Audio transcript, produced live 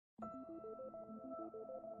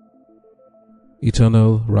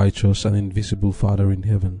Eternal, righteous, and invisible Father in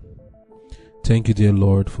heaven, thank you, dear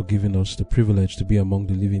Lord, for giving us the privilege to be among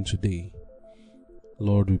the living today.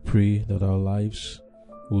 Lord, we pray that our lives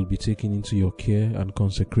will be taken into your care and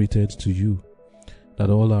consecrated to you, that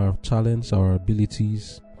all our talents, our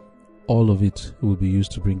abilities, all of it will be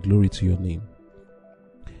used to bring glory to your name.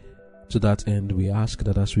 To that end, we ask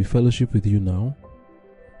that as we fellowship with you now,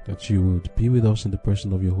 that you would be with us in the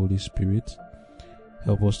person of your Holy Spirit.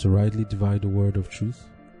 Help us to rightly divide the word of truth.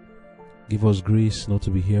 Give us grace not to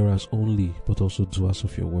be hearers only, but also doers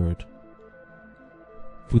of your word.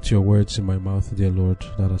 Put your words in my mouth, dear Lord,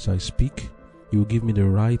 that as I speak, you will give me the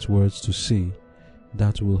right words to say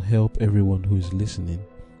that will help everyone who is listening,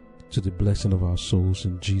 to the blessing of our souls.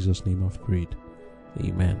 In Jesus' name I've prayed.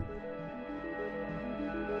 Amen.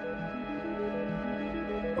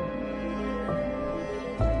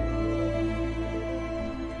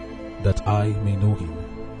 That I may know him.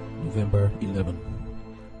 November 11.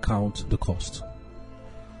 Count the cost.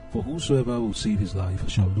 For whosoever will save his life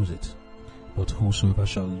shall lose it, but whosoever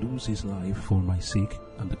shall lose his life for my sake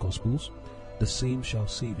and the gospel's, the same shall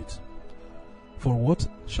save it. For what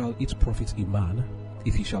shall it profit a man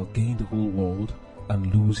if he shall gain the whole world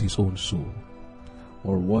and lose his own soul?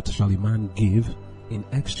 Or what shall a man give in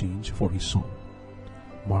exchange for his soul?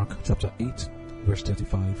 Mark chapter 8, verse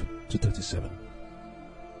 35 to 37.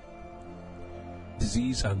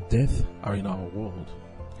 Disease and death are in our world,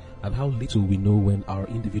 and how little we know when our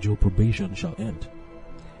individual probation shall end.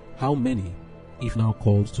 How many, if now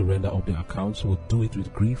called to render up their accounts, would do it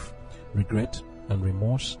with grief, regret, and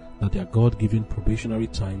remorse that their God-given probationary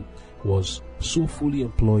time was so fully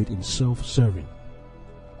employed in self-serving?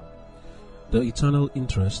 The eternal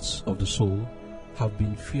interests of the soul have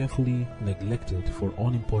been fearfully neglected for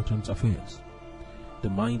unimportant affairs. The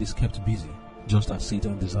mind is kept busy, just as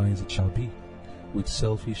Satan desires it shall be, with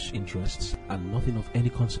selfish interests and nothing of any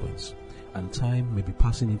consequence, and time may be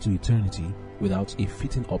passing into eternity without a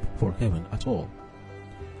fitting up for heaven at all.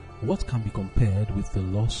 What can be compared with the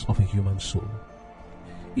loss of a human soul?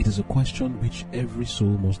 It is a question which every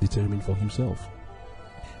soul must determine for himself,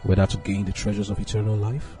 whether to gain the treasures of eternal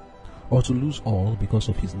life, or to lose all because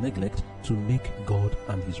of his neglect to make God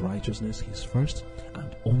and his righteousness his first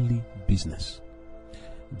and only business.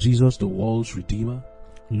 Jesus, the world's Redeemer,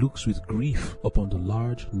 looks with grief upon the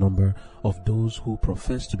large number of those who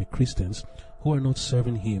profess to be Christians who are not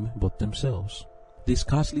serving him but themselves. They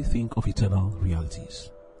scarcely think of eternal realities.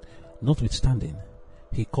 Notwithstanding,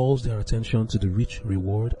 he calls their attention to the rich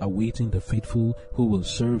reward awaiting the faithful who will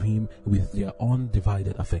serve him with their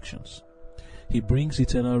undivided affections. He brings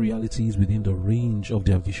eternal realities within the range of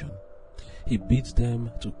their vision. He bids them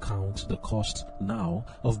to count the cost now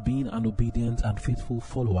of being an obedient and faithful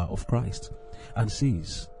follower of Christ, and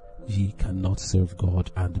says, "Ye cannot serve God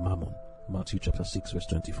and mammon." Matthew chapter 6 verse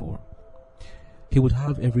 24. He would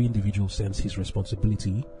have every individual sense his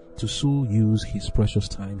responsibility to so use his precious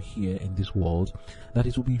time here in this world that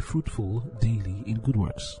it will be fruitful daily in good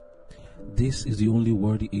works. This is the only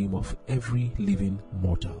worthy aim of every living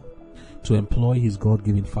mortal, to employ his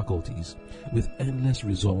God-given faculties with endless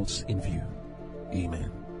results in view.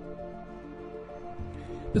 Amen.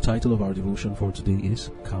 The title of our devotion for today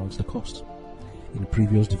is Count the Cost. In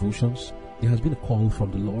previous devotions, there has been a call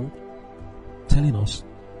from the Lord telling us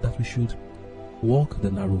that we should walk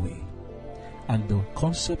the narrow way. And the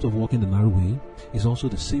concept of walking the narrow way is also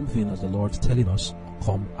the same thing as the Lord telling us,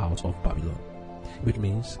 come out of Babylon. Which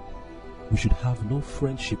means we should have no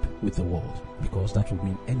friendship with the world, because that will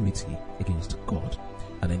mean enmity against God.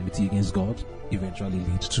 And enmity against God eventually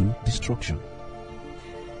leads to destruction.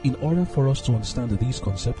 In order for us to understand these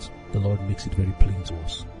concepts, the Lord makes it very plain to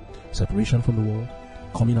us. Separation from the world,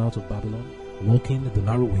 coming out of Babylon, walking the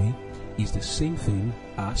narrow way is the same thing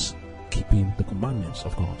as keeping the commandments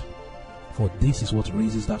of God. For this is what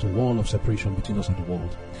raises that wall of separation between us and the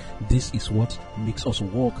world. This is what makes us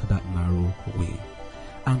walk that narrow way.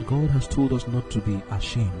 And God has told us not to be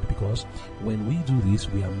ashamed, because when we do this,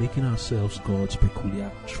 we are making ourselves God's peculiar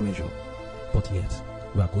treasure. But yet,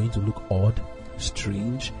 we are going to look odd,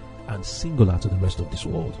 strange, and singular to the rest of this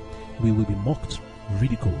world. We will be mocked,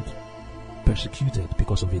 ridiculed, persecuted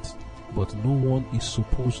because of it. But no one is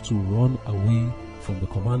supposed to run away from the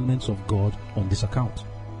commandments of God on this account.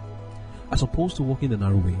 As opposed to walking the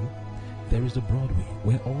narrow way, there is the broad way,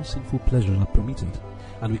 where all sinful pleasures are permitted,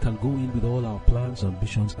 and we can go in with all our plans,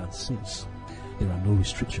 ambitions, and sins. There are no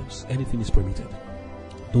restrictions. Anything is permitted.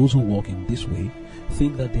 Those who walk in this way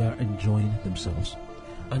think that they are enjoying themselves.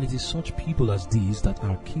 And it is such people as these that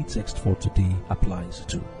our key text for today applies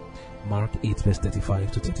to. Mark 8 verse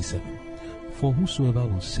 35 to 37. For whosoever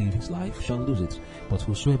will save his life shall lose it, but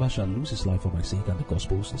whosoever shall lose his life for my sake and the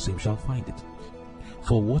gospel's, the same shall find it.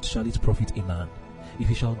 For what shall it profit a man, if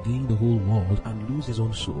he shall gain the whole world and lose his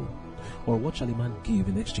own soul? Or what shall a man give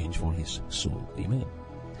in exchange for his soul? Amen.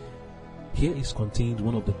 Here is contained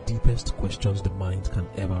one of the deepest questions the mind can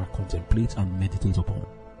ever contemplate and meditate upon.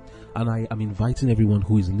 And I am inviting everyone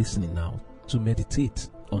who is listening now to meditate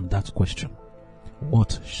on that question.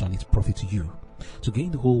 What shall it profit you to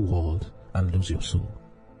gain the whole world and lose your soul?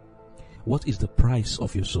 What is the price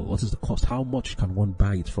of your soul? What is the cost? How much can one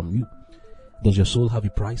buy it from you? Does your soul have a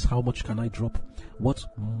price? How much can I drop? What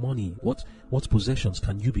money, what possessions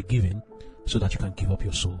can you be given so that you can give up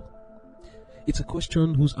your soul? It's a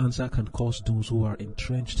question whose answer can cause those who are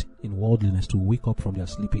entrenched in worldliness to wake up from their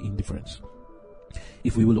sleepy indifference.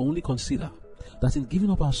 If we will only consider that in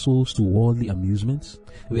giving up our souls to worldly amusements,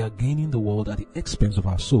 we are gaining the world at the expense of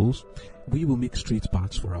our souls, we will make straight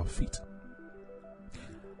paths for our feet.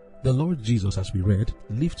 The Lord Jesus, as we read,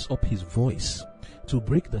 lifts up his voice to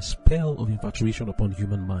break the spell of infatuation upon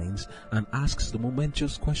human minds and asks the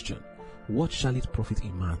momentous question, what shall it profit a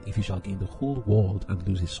man if he shall gain the whole world and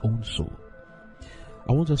lose his own soul?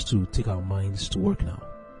 I want us to take our minds to work now.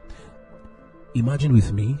 Imagine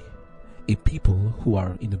with me a people who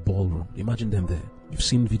are in a ballroom. Imagine them there. You've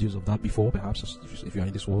seen videos of that before, perhaps. If you're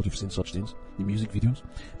in this world, you've seen such things. The music videos.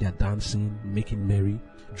 They are dancing, making merry,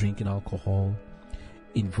 drinking alcohol,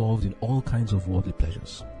 involved in all kinds of worldly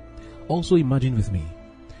pleasures. Also imagine with me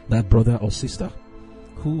that brother or sister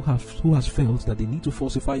who has felt that they need to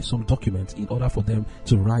falsify some document in order for them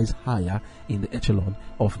to rise higher in the echelon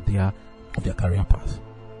of their career path.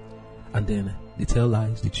 And then they tell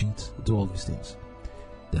lies, they cheat, they do all these things.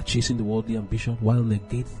 They're chasing the worldly ambition while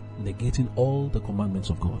negating all the commandments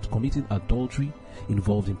of God, committing adultery,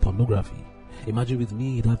 involved in pornography. Imagine with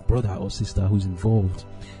me that brother or sister who's involved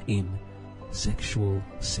in sexual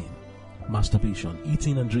sin, masturbation,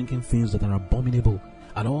 eating and drinking things that are abominable,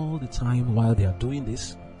 and all the time while they are doing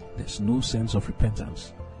this, there's no sense of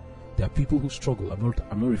repentance. There are people who struggle. I'm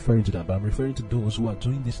not referring to that, but I'm referring to those who are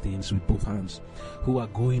doing these things with both hands, who are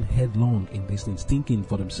going headlong in these things, thinking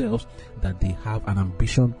for themselves that they have an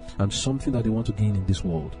ambition and something that they want to gain in this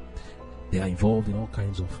world. They are involved in all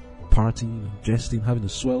kinds of partying, jesting, having a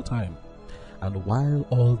swell time. And while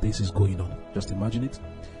all this is going on, just imagine it,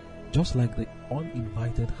 just like the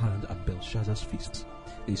uninvited hand at Belshazzar's feast,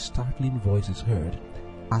 a startling voice is heard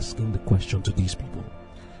asking the question to these people,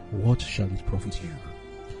 what shall it profit you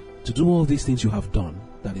to do all these things you have done,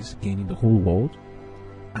 that is gaining the whole world,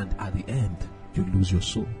 and at the end you lose your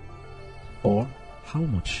soul? Or how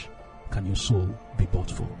much can your soul be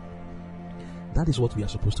bought for? That is what we are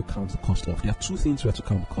supposed to count the cost of. There are two things we have to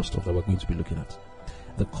count the cost of that we're going to be looking at: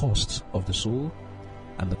 the cost of the soul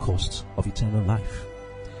and the cost of eternal life.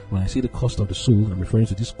 When I say the cost of the soul, I'm referring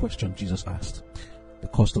to this question Jesus asked: the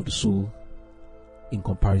cost of the soul in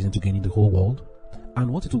comparison to gaining the whole world,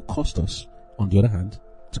 and what it will cost us, on the other hand,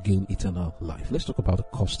 to gain eternal life. Let's talk about the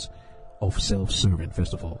cost of self-serving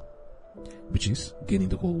first of all, which is gaining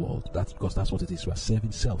the whole world. That's because that's what it is. We are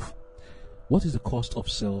serving self. What is the cost of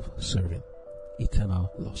self-serving?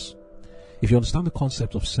 Eternal loss. If you understand the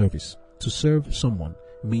concept of service, to serve someone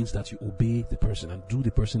means that you obey the person and do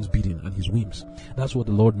the person's bidding and his whims. That's what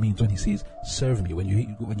the Lord means when he says serve me. When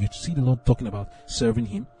you see the Lord talking about serving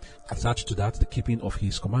him, attached to that the keeping of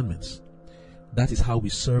his commandments. That is how we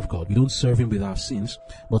serve God. We don't serve him with our sins,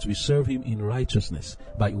 but we serve him in righteousness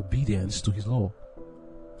by obedience to his law.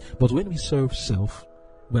 But when we serve self,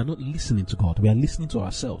 we are not listening to God. We are listening to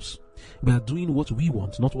ourselves. We are doing what we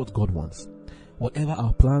want, not what God wants. Whatever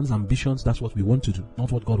our plans, ambitions, that's what we want to do,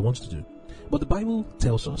 not what God wants to do. But the Bible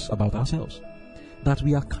tells us about ourselves that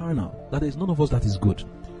we are carnal, that there is none of us that is good.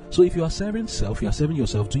 So if you are serving self, you are serving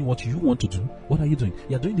yourself, doing what you want to do, what are you doing?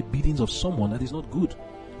 You are doing the biddings of someone that is not good.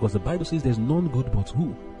 Because the Bible says there's none good but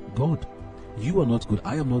who? God. You are not good,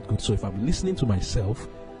 I am not good. So if I'm listening to myself,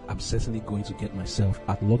 I'm certainly going to get myself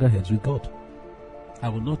at loggerheads with God. I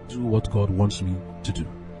will not do what God wants me to do.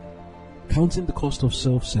 Counting the cost of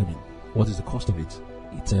self-serving. What is the cost of it?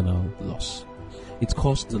 Eternal loss. It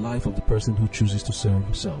costs the life of the person who chooses to serve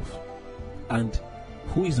self. And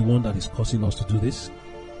who is the one that is causing us to do this?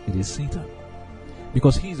 It is Satan.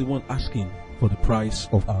 Because he is the one asking for the price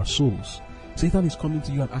of our souls. Satan is coming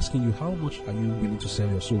to you and asking you, how much are you willing to sell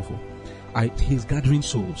your soul for? He's gathering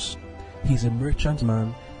souls. He's a merchant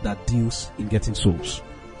man that deals in getting souls.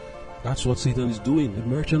 That's what Satan is doing. A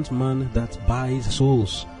merchant man that buys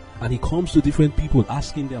souls. And he comes to different people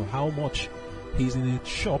asking them how much. He's in a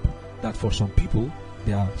shop that for some people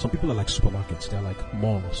are like supermarkets. They're like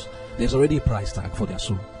malls. There's already a price tag for their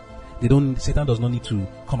soul. Satan does not need to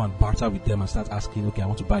come and barter with them and start asking, okay, I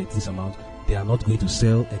want to buy it this amount. They are not going to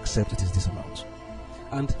sell except it is this amount.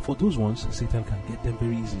 And for those ones, Satan can get them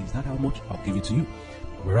very easily. Is that how much? I'll give it to you.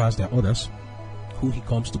 Whereas there are others who he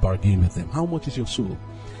comes to bargain with them. How much is your soul?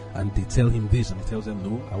 And they tell him this, and he tells them,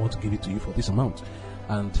 no, I want to give it to you for this amount.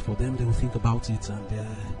 And for them, they will think about it, and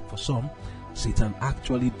for some, Satan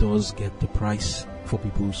actually does get the price for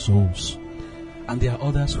people's souls. And there are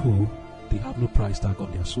others who, they have no price tag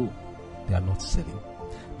on their soul. They are not selling.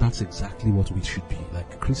 That's exactly what we should be,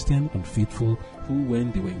 like Christian and faithful, who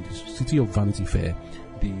when they were in the city of Vanity Fair,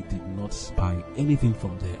 they did not buy anything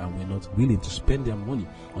from there and were not willing to spend their money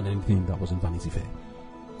on anything that was in Vanity Fair.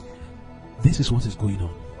 This is what is going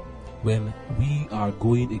on. When we are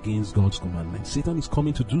going against God's commandments, Satan is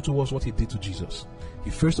coming to do to us what he did to Jesus. He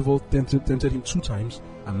first of all tempted him 2 times,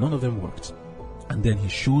 and none of them worked. And then he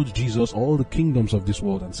showed Jesus all the kingdoms of this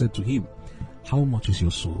world and said to him, how much is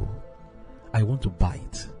your soul? I want to buy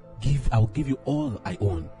it. I'll give you all I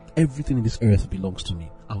own. Everything in this earth belongs to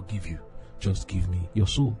me. I'll give you. Just give me your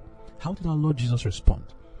soul. How did our Lord Jesus respond?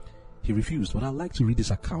 He refused, but I'd like to read this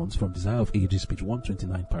account from Desire of Ages, page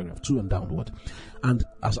 129, paragraph 2 and downward. And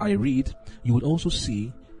as I read, you would also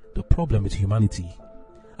see the problem with humanity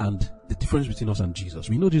and the difference between us and Jesus.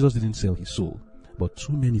 We know Jesus didn't sell his soul, but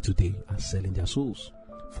too many today are selling their souls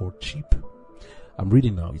for cheap. I'm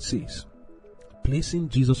reading now. It says, placing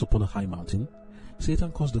Jesus upon a high mountain,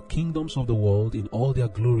 Satan caused the kingdoms of the world in all their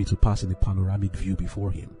glory to pass in a panoramic view before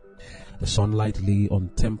him. The sunlight lay on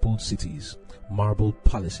templed cities, marble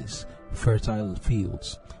palaces, fertile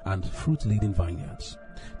fields, and fruit-laden vineyards.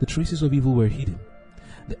 The traces of evil were hidden.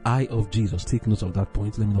 The eye of Jesus, take note of that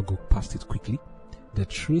point, let me not go past it quickly. The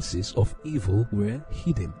traces of evil were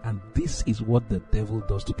hidden, and this is what the devil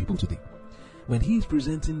does to people today. When he is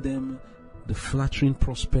presenting them the flattering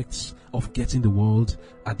prospects of getting the world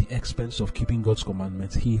at the expense of keeping God's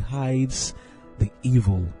commandments, he hides the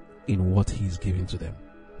evil in what he is giving to them.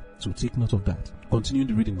 So take note of that. Continuing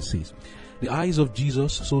the reading, it says, the eyes of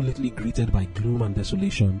Jesus, so lately greeted by gloom and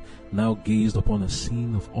desolation, now gazed upon a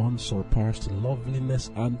scene of unsurpassed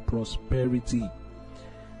loveliness and prosperity.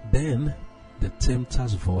 Then the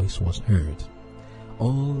tempter's voice was heard.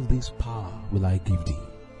 All this power will I give thee,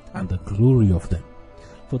 and the glory of them.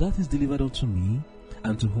 For that is delivered unto me,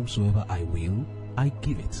 and to whomsoever I will, I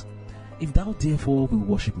give it. If thou therefore will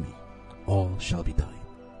worship me, all shall be thine.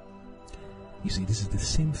 You see, this is the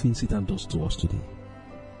same thing Satan does to us today.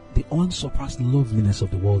 The unsurpassed loveliness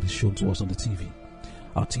of the world is shown to us on the TV.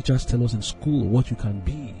 Our teachers tell us in school what you can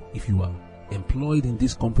be if you are employed in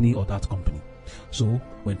this company or that company. So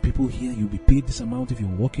when people hear you'll be paid this amount if you're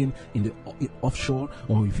working in the offshore,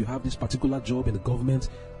 or if you have this particular job in the government,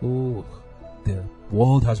 the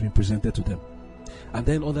world has been presented to them. And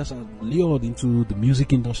then others are lured into the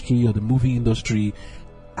music industry or the movie industry,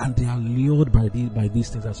 and they are lured by these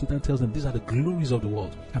things. And Satan tells them, these are the glories of the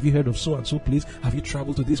world. Have you heard of so and so place? Have you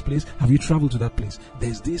traveled to this place? Have you traveled to that place?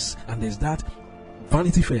 There's this and there's that.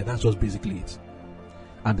 Vanity Fair, that's just basically it.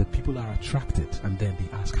 And the people are attracted, and then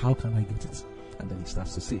they ask, how can I get it? And then he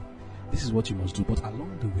starts to say, this is what you must do. But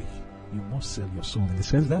along the way, you must sell your soul, in the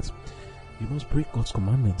sense that you must break God's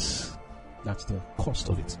commandments. That's the cost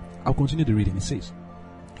of it. I'll continue the reading. It says,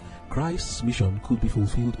 Christ's mission could be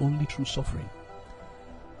fulfilled only through suffering.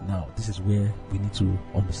 Now, this is where we need to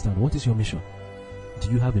understand, what is your mission?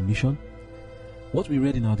 Do you have a mission? What we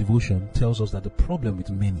read in our devotion tells us that the problem with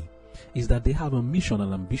many is that they have a mission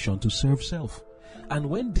and ambition to serve self. And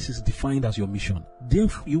when this is defined as your mission, then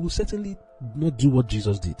you will certainly not do what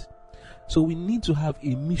Jesus did. So we need to have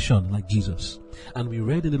a mission like Jesus. And we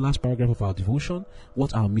read in the last paragraph of our devotion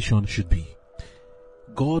what our mission should be.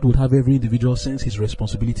 God would have every individual sense his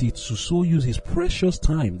responsibility to so use his precious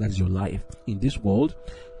time, that is your life, in this world,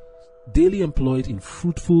 daily employed in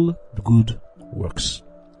fruitful good works.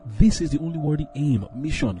 This is the only worthy aim,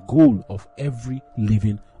 mission, goal of every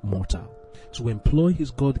living mortal, to employ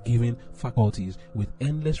his God-given faculties with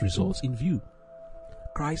endless results in view.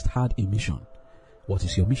 Christ had a mission. What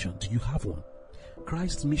is your mission? Do you have one?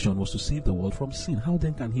 Christ's mission was to save the world from sin. How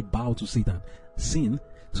then can he bow to Satan? Sin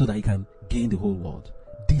so that he can gain the whole world.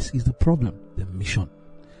 This is the problem, the mission.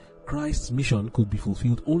 Christ's mission could be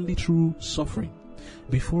fulfilled only through suffering.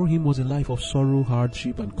 Before him was a life of sorrow,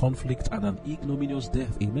 hardship, and conflict, and an ignominious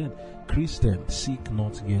death. Amen. Christian, seek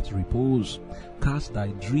not yet repose. Cast thy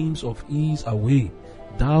dreams of ease away.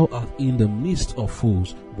 Thou art in the midst of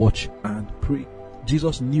foes. Watch and pray.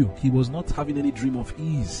 Jesus knew he was not having any dream of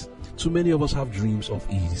ease. Too many of us have dreams of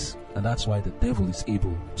ease, and that's why the devil is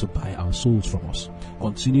able to buy our souls from us.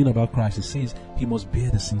 Continuing about Christ, it says he must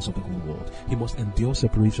bear the sins of the whole world. He must endure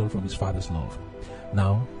separation from his Father's love.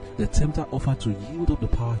 Now, the tempter offered to yield up the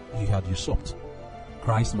power he had usurped.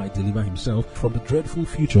 Christ might deliver himself from the dreadful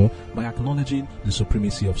future by acknowledging the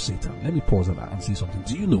supremacy of Satan. Let me pause on that and say something.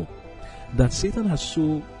 Do you know that Satan has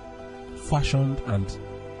so fashioned and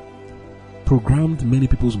programmed many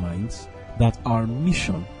people's minds that our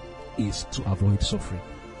mission is to avoid suffering?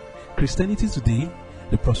 Christianity today,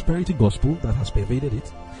 the prosperity gospel that has pervaded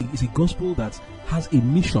it, is a gospel that has a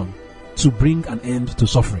mission to bring an end to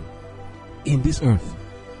suffering in this earth.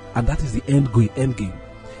 And that is the end game.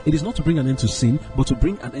 It is not to bring an end to sin, but to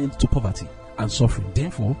bring an end to poverty and suffering.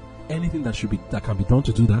 Therefore, anything that can be done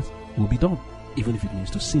to do that will be done, even if it means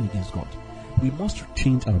to sin against God. We must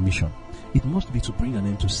change our mission. It must be to bring an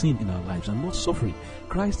end to sin in our lives and not suffering.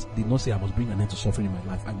 Christ did not say, I must bring an end to suffering in my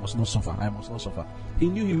life. I must not suffer. I must not suffer. He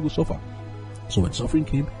knew he would suffer. So when suffering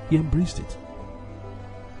came, he embraced it.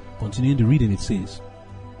 Continuing the reading, it says,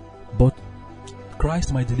 but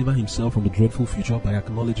Christ might deliver himself from the dreadful future by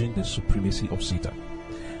acknowledging the supremacy of Satan.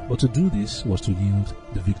 But to do this was to yield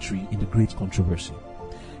the victory in the great controversy.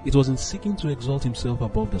 It was in seeking to exalt himself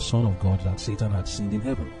above the Son of God that Satan had sinned in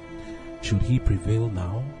heaven. Should he prevail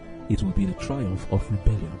now, it will be the triumph of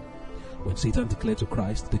rebellion. When Satan declared to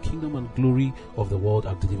Christ, the kingdom and glory of the world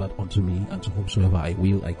are delivered unto me, and to whomsoever I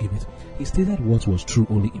will I give it, he stated what was true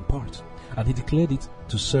only in part, and he declared it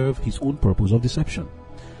to serve his own purpose of deception.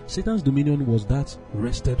 Satan's dominion was that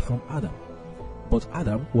wrested from Adam, but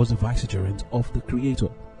Adam was the vicegerent of the Creator.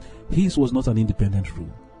 His was not an independent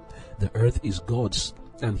rule. The earth is God's,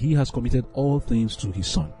 and he has committed all things to his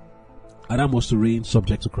Son. Adam was to reign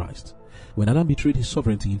subject to Christ. When Adam betrayed his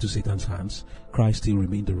sovereignty into Satan's hands, Christ still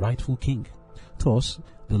remained the rightful king. Thus,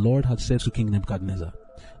 the Lord had said to King Nebuchadnezzar,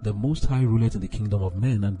 the Most High ruleth in the kingdom of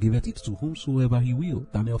men, and giveth it to whomsoever he will.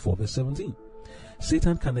 Daniel 4 verse 17.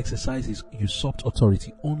 Satan can exercise his usurped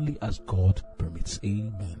authority only as God permits.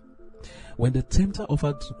 Amen. When the tempter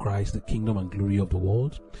offered to Christ the kingdom and glory of the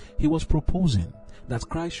world, he was proposing that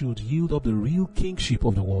Christ should yield up the real kingship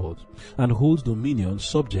of the world and hold dominion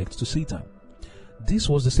subject to Satan. This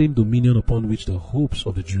was the same dominion upon which the hopes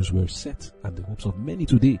of the Jews were set, and the hopes of many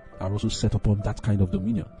today are also set upon that kind of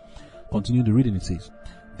dominion. Continuing the reading, it says,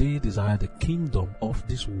 they desire the kingdom of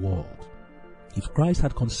this world. If Christ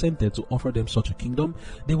had consented to offer them such a kingdom,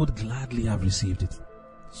 they would gladly have received it.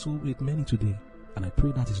 So with many today, and I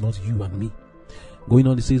pray that is not you and me. Going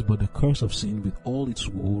on, it says, but the curse of sin with all its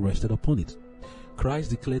woe rested upon it.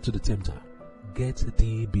 Christ declared to the tempter, get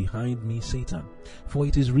thee behind me, Satan, for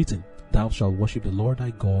it is written, thou shalt worship the Lord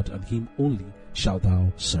thy God, and him only shalt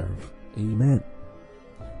thou serve. Amen.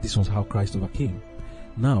 This was how Christ overcame.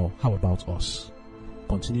 Now, how about us?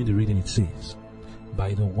 Continue the reading, it says,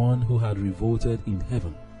 by the one who had revolted in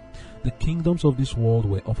heaven, the kingdoms of this world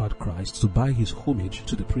were offered Christ to buy his homage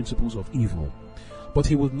to the principles of evil. But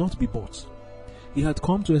he would not be bought. He had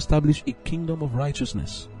come to establish a kingdom of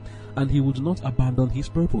righteousness, and he would not abandon his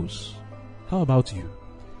purpose. How about you?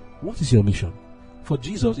 What is your mission? For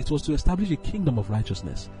Jesus, it was to establish a kingdom of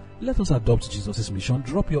righteousness. Let us adopt Jesus' mission.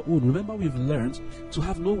 Drop your own. Remember, we've learned to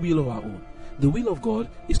have no will of our own. The will of God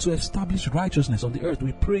is to establish righteousness on the earth.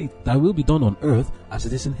 We pray that will be done on earth as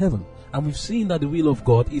it is in heaven. And we've seen that the will of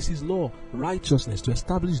God is his law, righteousness, to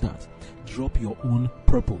establish that. Drop your own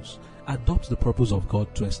purpose. Adopt the purpose of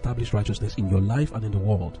God to establish righteousness in your life and in the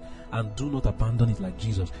world, and do not abandon it like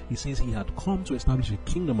Jesus. He says he had come to establish a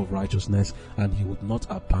kingdom of righteousness, and he would not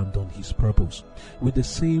abandon his purpose. With the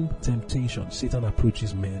same temptation, Satan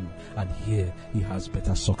approaches men, and here he has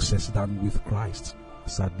better success than with Christ.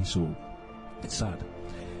 Sadly so. It's sad.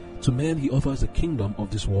 To men he offers the kingdom of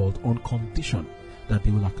this world on condition that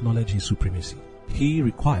they will acknowledge his supremacy. He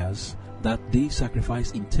requires that they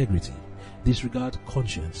sacrifice integrity, disregard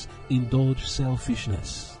conscience, indulge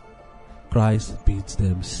selfishness. Christ bids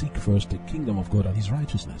them seek first the kingdom of God and his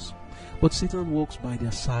righteousness. But Satan walks by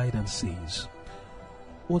their side and says,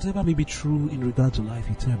 whatever may be true in regard to life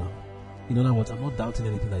eternal. In other words, I'm not doubting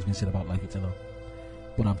anything that's been said about life eternal,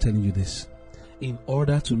 but I'm telling you this. In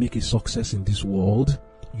order to make a success in this world,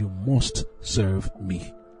 you must serve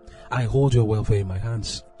me. I hold your welfare in my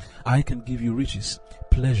hands. I can give you riches,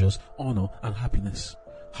 pleasures, honor, and happiness.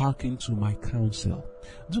 Hearken to my counsel.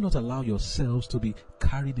 Do not allow yourselves to be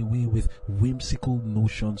carried away with whimsical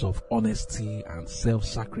notions of honesty and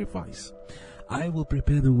self-sacrifice. I will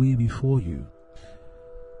prepare the way before you.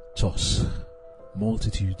 Thus,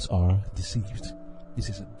 multitudes are deceived. This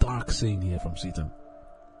is a dark saying here from Satan.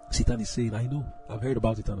 Satan is saying, I know, I've heard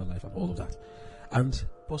about eternal life and all of that. And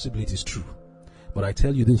possibly it is true. But I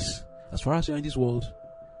tell you this, as far as you're in this world,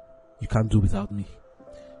 you can't do without me.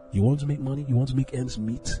 You want to make money, you want to make ends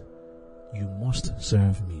meet, you must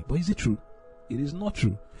serve me. But is it true? It is not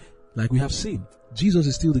true. Like we have seen, Jesus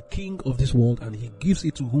is still the king of this world and he gives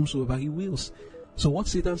it to whomsoever he wills. So what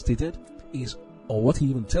Satan stated is, or what he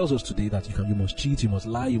even tells us today, that you must cheat, you must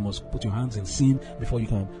lie, you must put your hands in sin before you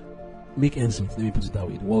can make ends meet. Let me put it that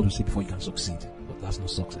way. The world will say before you can succeed, but that's not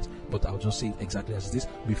success. But I'll just say it exactly as this: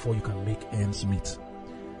 before you can make ends meet.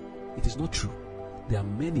 It is not true. There are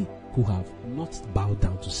many who have not bowed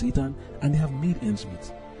down to Satan and they have made ends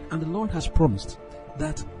meet. And the Lord has promised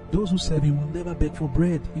that those who serve him will never beg for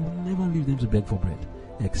bread. He will never leave them to beg for bread.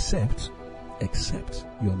 Except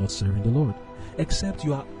you are not serving the Lord. Except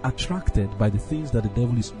you are attracted by the things that the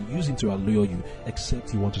devil is using to allure you.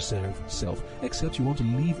 Except you want to serve self. Except you want to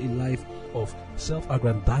live a life of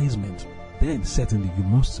self-aggrandizement. Then certainly you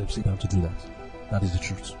must serve Satan to do that. That is the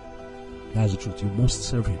truth. That is the truth. You must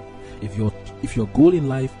serve him. If your goal in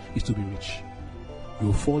life is to be rich, you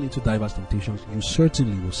will fall into diverse temptations. You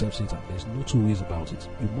certainly will serve Satan. There's no two ways about it.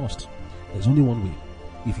 You must. There's only one way.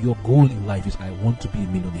 If your goal in life is, I want to be a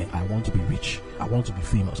millionaire, I want to be rich, I want to be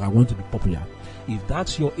famous, I want to be popular, if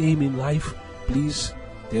that's your aim in life, please,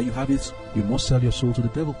 there you have it. You must sell your soul to the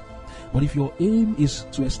devil. But if your aim is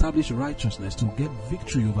to establish righteousness, to get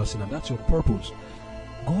victory over sin, and that's your purpose,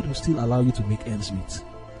 God will still allow you to make ends meet.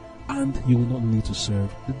 And you will not need to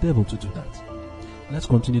serve the devil to do that. Let's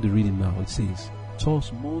continue the reading now. It says,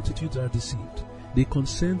 thus multitudes are deceived. They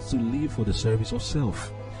consent to live for the service of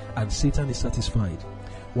self, and Satan is satisfied.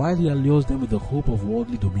 While he allures them with the hope of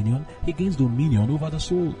worldly dominion, he gains dominion over the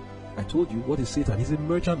soul. I told you, what is Satan? He's a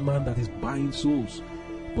merchant man that is buying souls.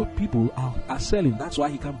 But people are selling. That's why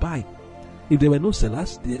he can buy. If there were no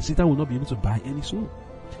sellers, Satan will not be able to buy any soul.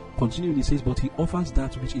 Continuing, he says, but he offers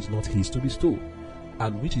that which is not his to bestow,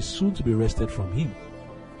 and which is soon to be wrested from him.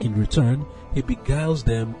 In return, he beguiles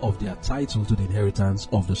them of their title to the inheritance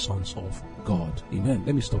of the sons of God. Amen.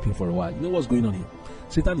 Let me stop here for a while. You know what's going on here?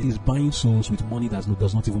 Satan is buying souls with money that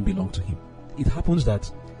does not even belong to him. It happens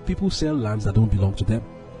that people sell lands that don't belong to them,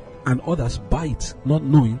 and others buy it not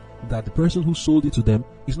knowing that the person who sold it to them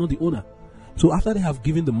is not the owner. So after they have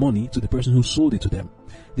given the money to the person who sold it to them,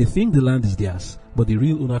 they think the land is theirs, but the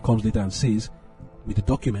real owner comes later and says, with the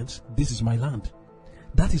documents, this is my land.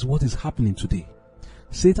 That is what is happening today.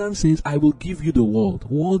 Satan says, I will give you the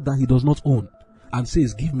world that he does not own, and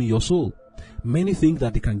says, give me your soul. Many think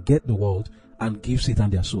that they can get the world and give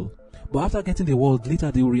Satan their soul. But after getting the world,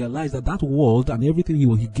 later they will realize that that world and everything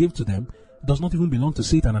he gave to them does not even belong to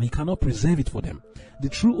Satan, and he cannot preserve it for them. The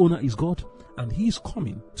true owner is God, and he is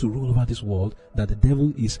coming to rule over this world that the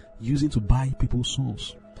devil is using to buy people's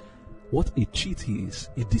souls. What a cheat he is,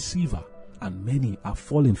 a deceiver, and many are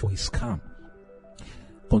falling for his scam.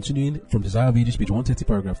 Continuing from Desire of Ages, page 130,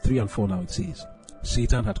 paragraph 3 and 4 now, it says,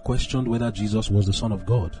 Satan had questioned whether Jesus was the Son of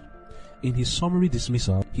God. In his summary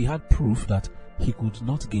dismissal, he had proof that he could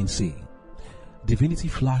not gainsay. Divinity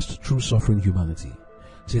flashed through suffering humanity.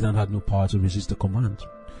 Satan had no power to resist the command.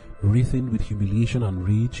 Writhing with humiliation and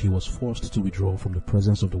rage, he was forced to withdraw from the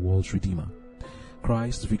presence of the world's Redeemer.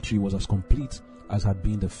 Christ's victory was as complete as had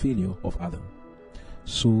been the failure of Adam.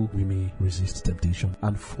 So we may resist temptation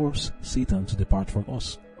and force Satan to depart from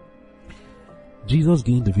us. Jesus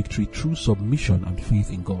gained the victory through submission and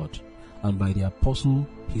faith in God, and by the apostle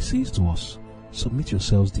he says to us, submit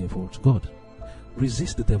yourselves therefore to God.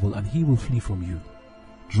 Resist the devil and he will flee from you.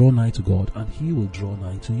 Draw nigh to God and he will draw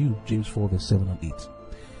nigh to you. James 4 verse 7 and 8.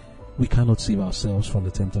 We cannot save ourselves from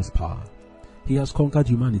the tempter's power. He has conquered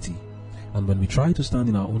humanity, and when we try to stand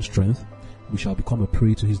in our own strength, we shall become a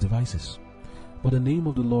prey to his devices. But the name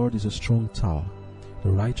of the Lord is a strong tower. The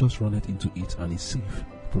righteous runneth into it and is safe.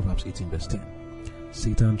 Proverbs 18 verse 10.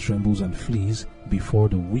 Satan trembles and flees before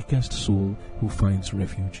the weakest soul who finds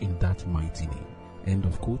refuge in that mighty name. End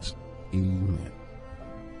of quote. Amen.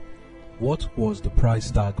 What was the price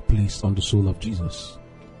tag placed on the soul of Jesus?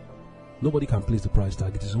 Nobody can place the price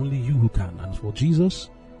tag. It is only you who can. And for Jesus,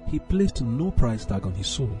 he placed no price tag on his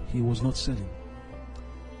soul. He was not selling.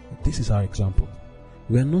 This is our example.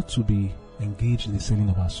 We are not to be engaged in the selling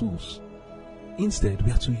of our souls. Instead,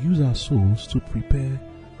 we are to use our souls to prepare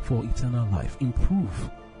for eternal life. Improve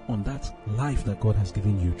on that life that God has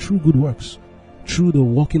given you through good works, through the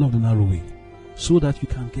walking of the narrow way, so that you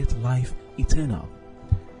can get life eternal.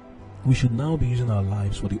 We should now be using our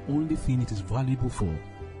lives for the only thing it is valuable for,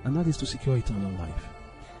 and that is to secure eternal life.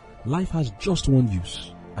 Life has just one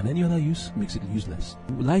use, and any other use makes it useless.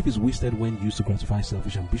 Life is wasted when used to gratify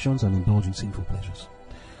selfish ambitions and indulge in sinful pleasures.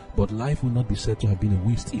 But life will not be said to have been a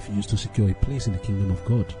waste if used to secure a place in the kingdom of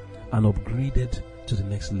God and upgraded to the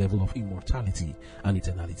next level of immortality and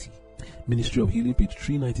eternality. Ministry of Healing, page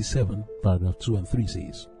 397, paragraph 2 and 3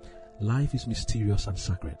 says, life is mysterious and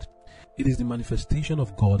sacred. It is the manifestation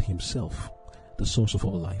of God himself. the source of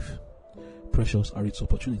all life. Precious are its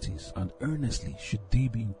opportunities, and earnestly should they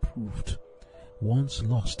be improved. Once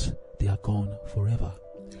lost, they are gone forever.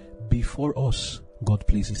 Before us, God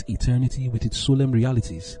places eternity with its solemn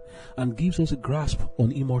realities and gives us a grasp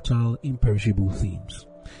on immortal, imperishable themes.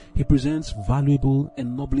 He presents valuable,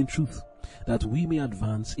 ennobling truth that we may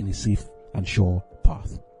advance in a safe and sure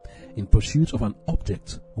path, in pursuit of an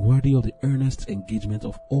object worthy of the earnest engagement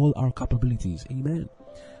of all our capabilities. Amen.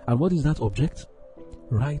 And what is that object?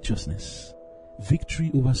 Righteousness.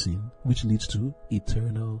 Victory over sin, which leads to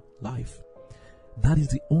eternal life. That is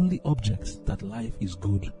the only object that life is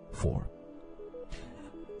good for.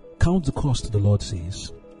 Count the cost, the Lord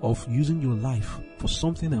says, of using your life for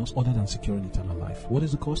something else other than securing eternal life. What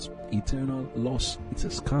is the cost? Eternal loss. It's a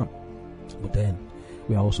scam. But then,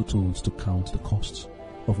 we are also told to count the costs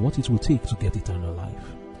of what it will take to get eternal life.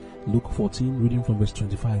 Luke 14, reading from verse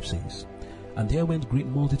 25 says, "And there went great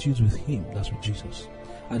multitudes with him," that's with Jesus,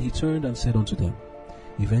 "and he turned and said unto them,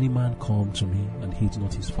 If any man come to me and hate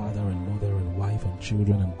not his father and mother and wife and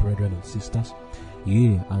children and brethren and sisters,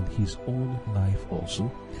 yea, and his own life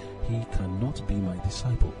also, he cannot be my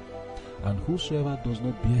disciple. And whosoever does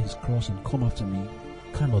not bear his cross and come after me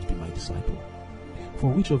cannot be my disciple.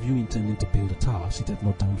 For which of you intending to build a tower sitteth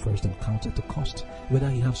not down first and counteth the cost, whether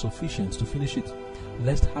he have sufficient to finish it?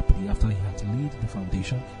 Lest haply after he hath laid the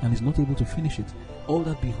foundation and is not able to finish it, all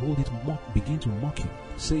that behold it begin to mock him,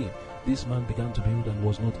 saying, This man began to build and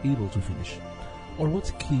was not able to finish. Or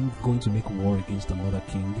what king going to make war against another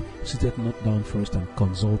king sitteth not down first and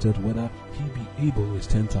consulted whether he be able with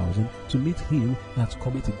 10,000 to meet him that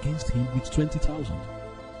cometh against him with 20,000?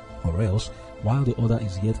 Or else, while the other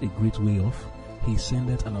is yet a great way off, he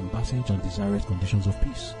sendeth an ambassage and desireth conditions of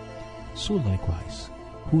peace. So likewise,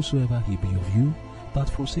 whosoever he be of you, that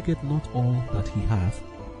forsaketh not all that he hath,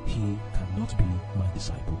 he cannot be my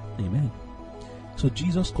disciple. Amen. So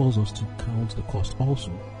Jesus calls us to count the cost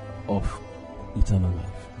also of eternal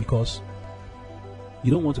life, because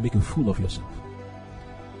you don't want to make a fool of yourself.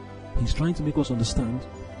 He's trying to make us understand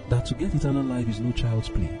that to get eternal life is no child's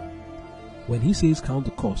play. When he says count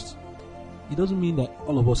the cost, it doesn't mean that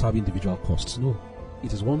all of us have individual costs. No,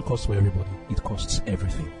 it is one cost for everybody. It costs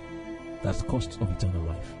everything. That's the cost of eternal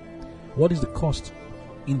life. What is the cost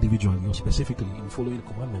individually or specifically in following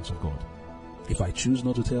the commandments of God? If I choose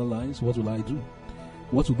not to tell lies, what will I do?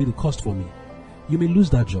 What will be the cost for me? You may lose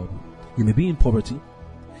that job. You may be in poverty.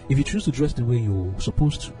 If you choose to dress the way you're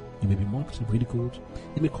supposed to, you may be mocked, ridiculed.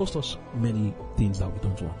 It may cost us many things that we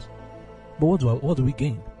don't want. But what do we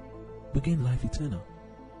gain? We gain life eternal.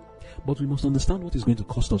 But we must understand what is going to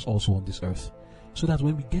cost us also on this earth, so that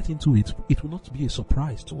when we get into it, it will not be a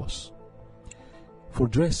surprise to us. For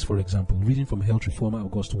dress, for example, reading from Health Reformer,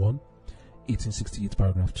 August 1, 1868,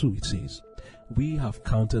 paragraph 2, it says, "We have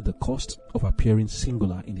counted the cost of appearing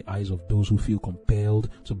singular in the eyes of those who feel compelled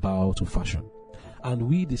to bow to fashion, and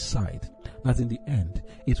we decide that in the end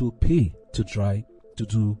it will pay to try to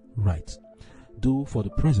do right, though for the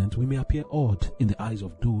present we may appear odd in the eyes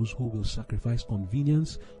of those who will sacrifice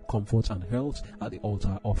convenience, comfort, and health at the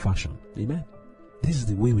altar of fashion." Amen. This is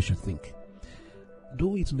the way we should think.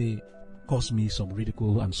 Though it may cost me some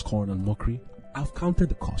ridicule and scorn and mockery, I've counted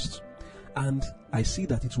the cost, and I see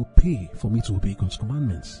that it will pay for me to obey God's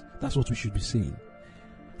commandments. That's what we should be saying.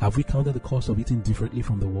 Have we counted the cost of eating differently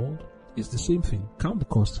from the world? It's the same thing. Count the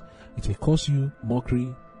cost. It may cost you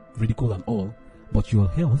mockery, ridicule, and all, but your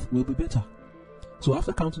health will be better. So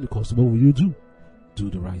after counting the cost, what will you do? Do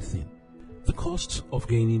the right thing. The cost of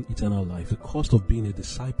gaining eternal life, the cost of being a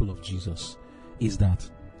disciple of Jesus, is that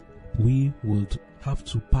we would have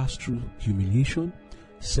to pass through humiliation,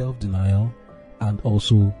 self-denial, and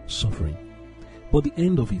also suffering. But the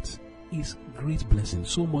end of it is great blessing,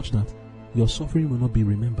 so much that your suffering will not be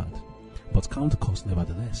remembered. But count the cost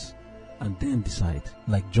nevertheless, and then decide,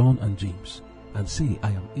 like John and James, and say,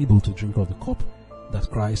 I am able to drink of the cup that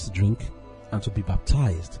Christ drank, and to be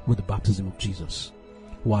baptized with the baptism of Jesus.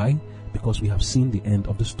 Why? Because we have seen the end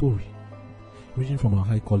of the story. Reading from our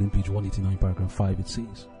High Calling, page 189, paragraph 5, it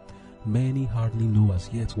says, "Many hardly know as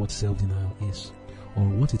yet what self-denial is, or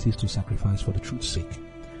what it is to sacrifice for the truth's sake.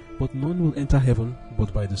 But none will enter heaven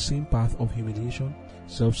but by the same path of humiliation,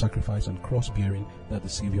 self-sacrifice, and cross-bearing that the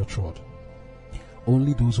Savior trod.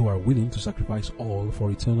 Only those who are willing to sacrifice all for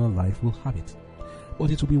eternal life will have it.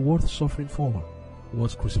 But it will be worth suffering for,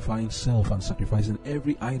 worth crucifying self and sacrificing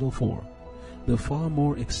every idol for. The far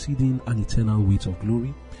more exceeding and eternal weight of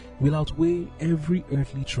glory will outweigh every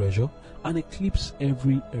earthly treasure and eclipse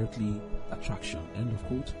every earthly attraction." End of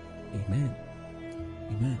quote. Amen.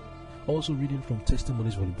 Amen. Also reading from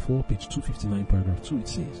Testimonies, volume 4, page 259, paragraph 2, it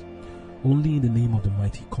says, Only in the name of the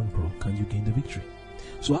mighty conqueror can you gain the victory.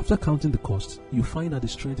 So after counting the cost, you find that the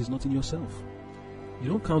strength is not in yourself. You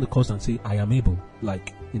don't count the cost and say, I am able,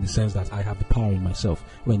 like in the sense that I have the power in myself.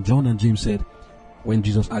 When John and James said, when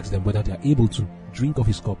Jesus asked them whether they are able to drink of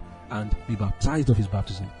his cup and be baptized of his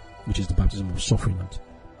baptism, which is the baptism of suffering and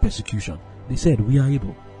persecution, they said, we are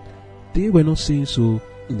able. They were not saying so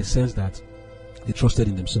in the sense that they trusted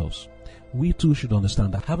in themselves. We too should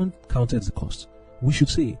understand that having counted the cost, we should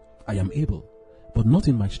say, I am able, but not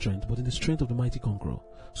in my strength, but in the strength of the mighty conqueror.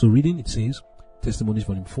 So reading, it says, Testimonies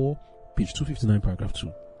volume 4, page 259, paragraph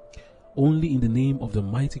 2. Only in the name of the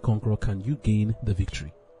mighty conqueror can you gain the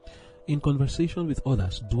victory. In conversation with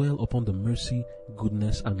others, dwell upon the mercy,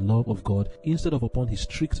 goodness, and love of God instead of upon his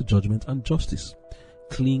strict judgment and justice.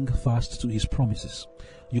 Cling fast to his promises.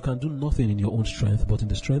 You can do nothing in your own strength, but in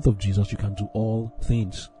the strength of Jesus you can do all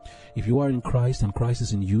things. If you are in Christ and Christ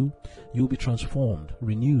is in you, you will be transformed,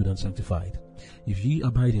 renewed, and sanctified. If ye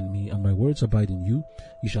abide in me and my words abide in you,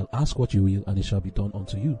 you shall ask what you will, and it shall be done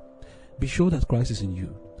unto you. Be sure that Christ is in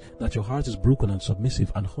you, that your heart is broken and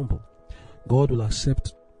submissive and humble. God will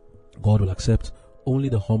accept only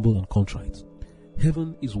the humble and contrite.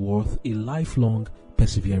 Heaven is worth a lifelong,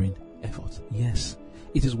 persevering effort. Yes,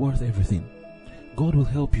 it is worth everything. God will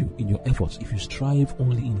help you in your efforts if you strive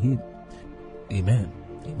only in him. Amen.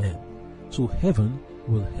 Amen. So heaven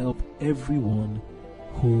will help everyone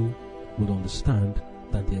who will understand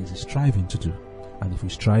that there is a striving to do. And if we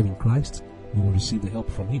strive in Christ, we will receive the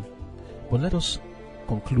help from him. But let us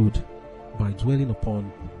conclude by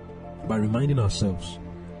reminding ourselves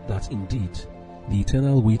that indeed the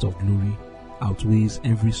eternal weight of glory outweighs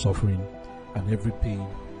every suffering and every pain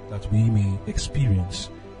that we may experience,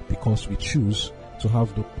 because we choose to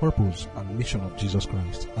have the purpose and mission of Jesus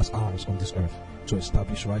Christ as ours on this earth, to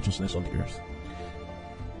establish righteousness on the earth.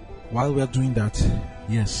 While we are doing that,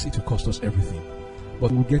 yes, it will cost us everything,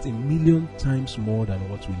 but we'll get 1,000,000 times more than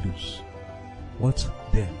what we lose. What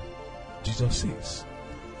then? Jesus says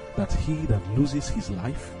that he that loses his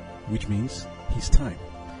life, which means his time,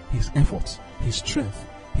 his efforts, his strength,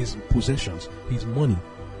 his possessions, his money,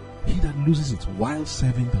 he that loses it while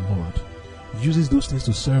serving the Lord, uses those things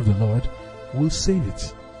to serve the Lord, will save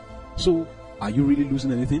it. So, are you really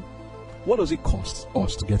losing anything? What does it cost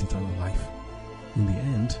us to get eternal life? In the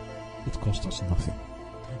end, it cost us nothing,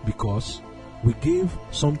 because we gave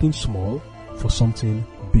something small for something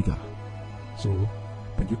bigger. So,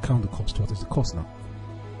 when you count the cost, what is the cost now?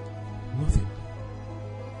 Nothing.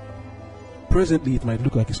 Presently, it might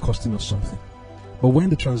look like it's costing us something, but when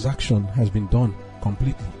the transaction has been done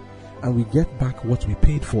completely and we get back what we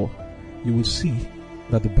paid for, you will see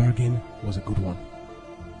that the bargain was a good one.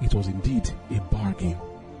 It was indeed a bargain,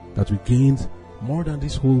 that we gained more than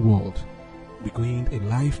this whole world. We gained a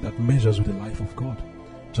life that measures with the life of God,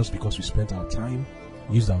 just because we spent our time,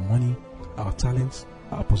 used our money, our talents,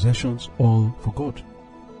 our possessions, all for God.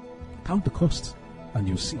 Count the cost, and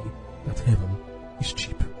you'll see that heaven is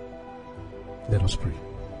cheap. Let us pray.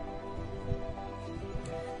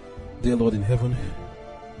 Dear Lord in heaven,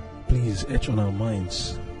 please etch on our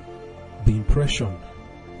minds the impression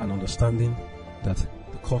and understanding that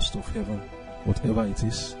the cost of heaven, whatever it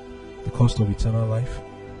is, the cost of eternal life,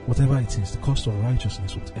 whatever it is, the cost of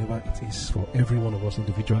righteousness, whatever it is for every one of us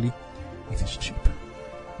individually, it is cheap.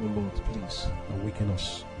 Oh Lord, please awaken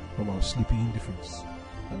us from our sleepy indifference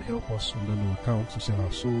and help us under no account to sell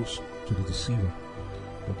our souls to the deceiver,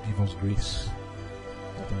 but give us grace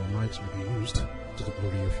that our lives may be used to the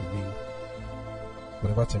glory of your name.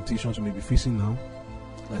 Whatever temptations we may be facing now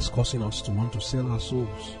that's causing us to want to sell our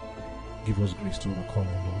souls, give us grace to overcome,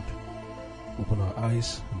 O Lord. Open our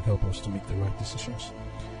eyes and help us to make the right decisions.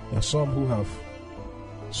 There are some who have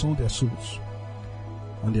sold their souls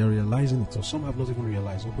and they are realizing it, or some have not even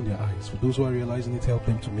realized. Open their eyes. For those who are realizing it, help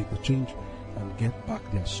them to make the change and get back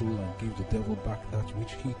their soul and give the devil back that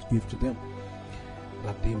which he gave to them,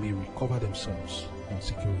 that they may recover themselves and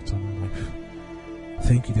secure eternal life.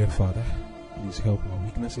 Thank you, dear Father. Please help our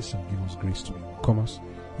weaknesses and give us grace to be overcomers.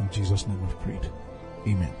 In Jesus' name I've prayed.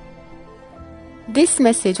 Amen. This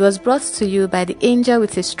message was brought to you by the Angel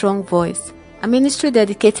with a Strong Voice, a ministry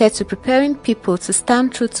dedicated to preparing people to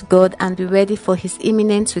stand true to God and be ready for His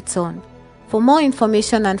imminent return. For more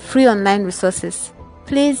information and free online resources,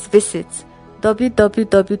 please visit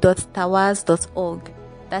www.tawasv.org.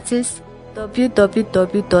 That is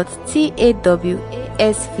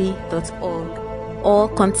www.tawasv.org, or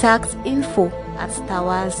contact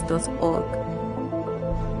info@tawasv.org.